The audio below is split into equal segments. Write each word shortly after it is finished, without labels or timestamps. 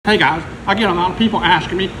Hey guys, I get a lot of people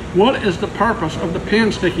asking me, what is the purpose of the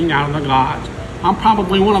pin sticking out of the glides? I'm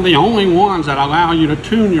probably one of the only ones that allow you to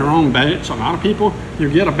tune your own baits. A lot of people,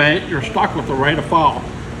 you get a bait, you're stuck with the rate of fall.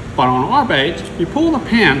 But on our baits, you pull the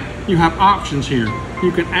pin, you have options here.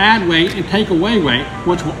 You can add weight and take away weight,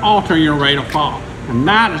 which will alter your rate of fall. And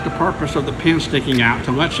that is the purpose of the pin sticking out,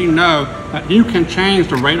 to let you know that you can change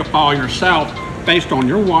the rate of fall yourself based on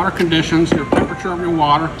your water conditions, your temperature of your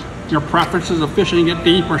water, your preferences of fishing it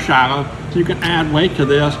deep or shallow. You can add weight to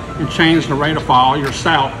this and change the rate of fall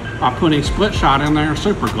yourself by putting split shot in there and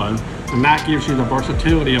super glue. And that gives you the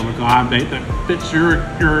versatility of a glide bait that fits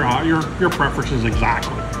your preferences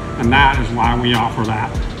exactly. And that is why we offer that.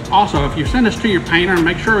 Also, if you send this to your painter,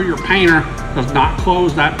 make sure your painter does not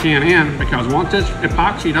close that pin in, because once it's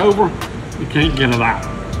epoxied over, you can't get it out.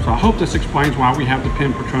 So I hope this explains why we have the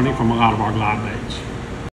pin protruding from a lot of our glide baits.